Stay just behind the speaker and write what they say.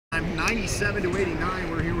halftime,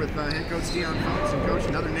 97-89. We're here with head coach Dionne Phelps, and coach,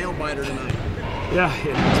 another nail biter tonight. Yeah,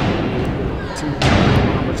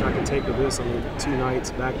 how much I can take of this. I mean, 2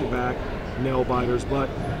 nights back-to-back nail biters. But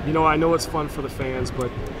you know, I know it's fun for the fans,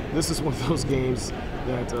 but this is one of those games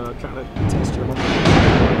that kind of test your heart.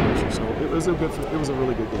 So it was a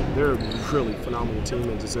really good game. They're a really phenomenal team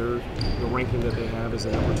and deserve the ranking that they have as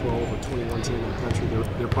a number 12 or 21 team in the country.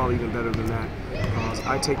 They're probably even better than that.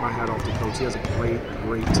 I take my hat off to coach. He has a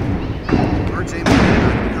great team. RJ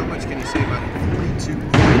McGhee, how much can you say about him? 42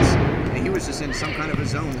 points. And he was just in some kind of a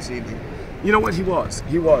zone this evening. You know what? He was.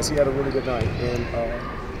 He had a really good night, and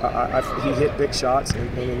he hit big shots,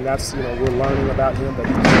 and that's, you know, we're learning about him that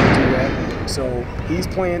he can do that. So he's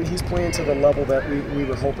playing to the level that we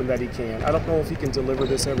were hoping that he can. I don't know if he can deliver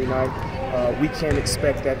this every night. We can't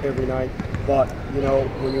expect that every night. But you know,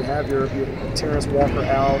 when you have your Terrence Walker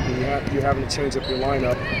out and you're having to change up your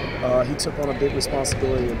lineup, he took on a big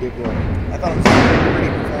responsibility and a big role. I thought it was a pretty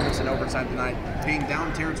performance in overtime tonight. Being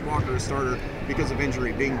down Terrence Walker, a starter, because of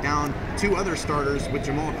injury, being down 2 other starters with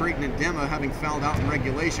Jamal Creighton and Dema having fouled out in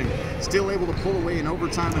regulation, still able to pull away in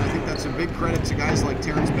overtime, and I think that's a big credit to guys like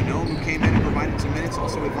Terrence Benome, who came in and provided some minutes,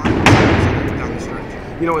 also with Line down the stretch.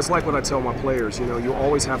 You know, it's like what I tell my players, you know, you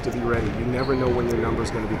always have to be ready. You never know when your number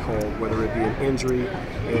is going to be called, whether it be an injury,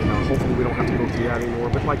 and hopefully we don't have to go through that anymore.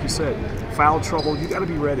 But like you said, foul trouble, you got to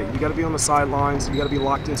be ready. You got to be on the sidelines. You got to be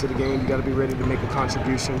locked into the game. You got to be ready to make a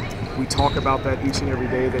contribution. We talk about that each and every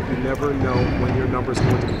day, that you never know when your number is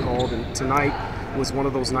going to be called. And tonight was one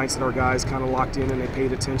of those nights that our guys kind of locked in and they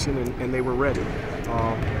paid attention and they were ready.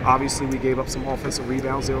 Obviously, we gave up some offensive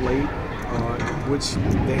rebounds there late, which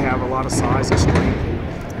they have a lot of size and strength.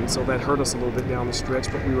 And so that hurt us a little bit down the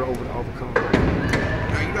stretch, but we were able to overcome.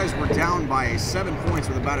 Now, you guys were down by 7 points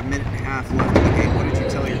with about a minute and a half left in the game. What did you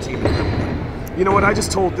tell your team at that point? You know what? I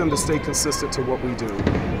just told them to stay consistent to what we do.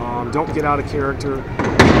 Don't get out of character.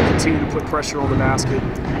 Continue to put pressure on the basket,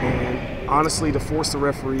 and honestly, to force the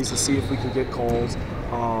referees to see if we can get calls.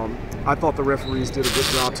 I thought the referees did a good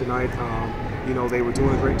job tonight. You know, they were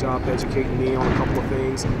doing a great job educating me on a couple of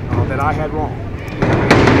things that I had wrong.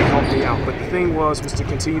 They helped me out. But the thing was to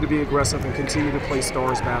continue to be aggressive and continue to play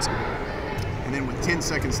Stars basketball. And then with 10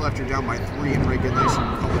 seconds left, you're down by 3 in regulation.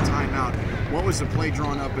 Called a timeout. What was the play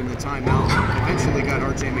drawn up in the timeout? Eventually got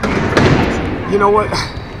RJ McGhee. You know what?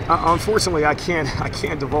 Unfortunately, I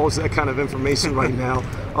can't divulge that kind of information right now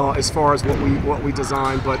as far as what we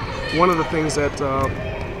designed. But one of the things that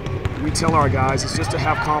we tell our guys is just to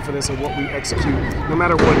have confidence in what we execute, no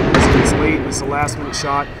matter what it is. If it's late, it's a last-minute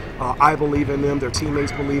shot. I believe in them. Their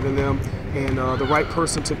teammates believe in them, and the right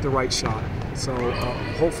person took the right shot. So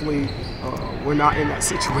hopefully we're not in that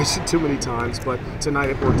situation too many times, but tonight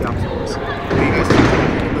it worked out for us. Well, you guys took a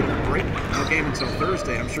little bit of a break. No game until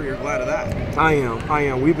Thursday. I'm sure you're glad of that. I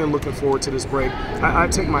am. We've been looking forward to this break. I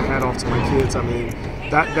take my hat off to my kids. I mean,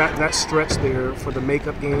 that stretch there for the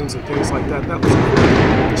makeup games and things like that, that was a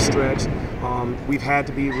really long stretch. We've had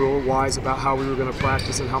to be real wise about how we were going to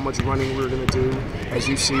practice and how much running we were going to do. As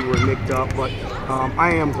you see, we're nicked up, but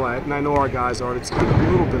I am glad, and I know our guys are, to take a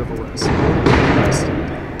little bit of a rest.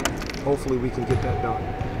 Hopefully we can get that done.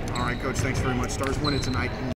 All right, Coach, thanks very much. Stars winning tonight.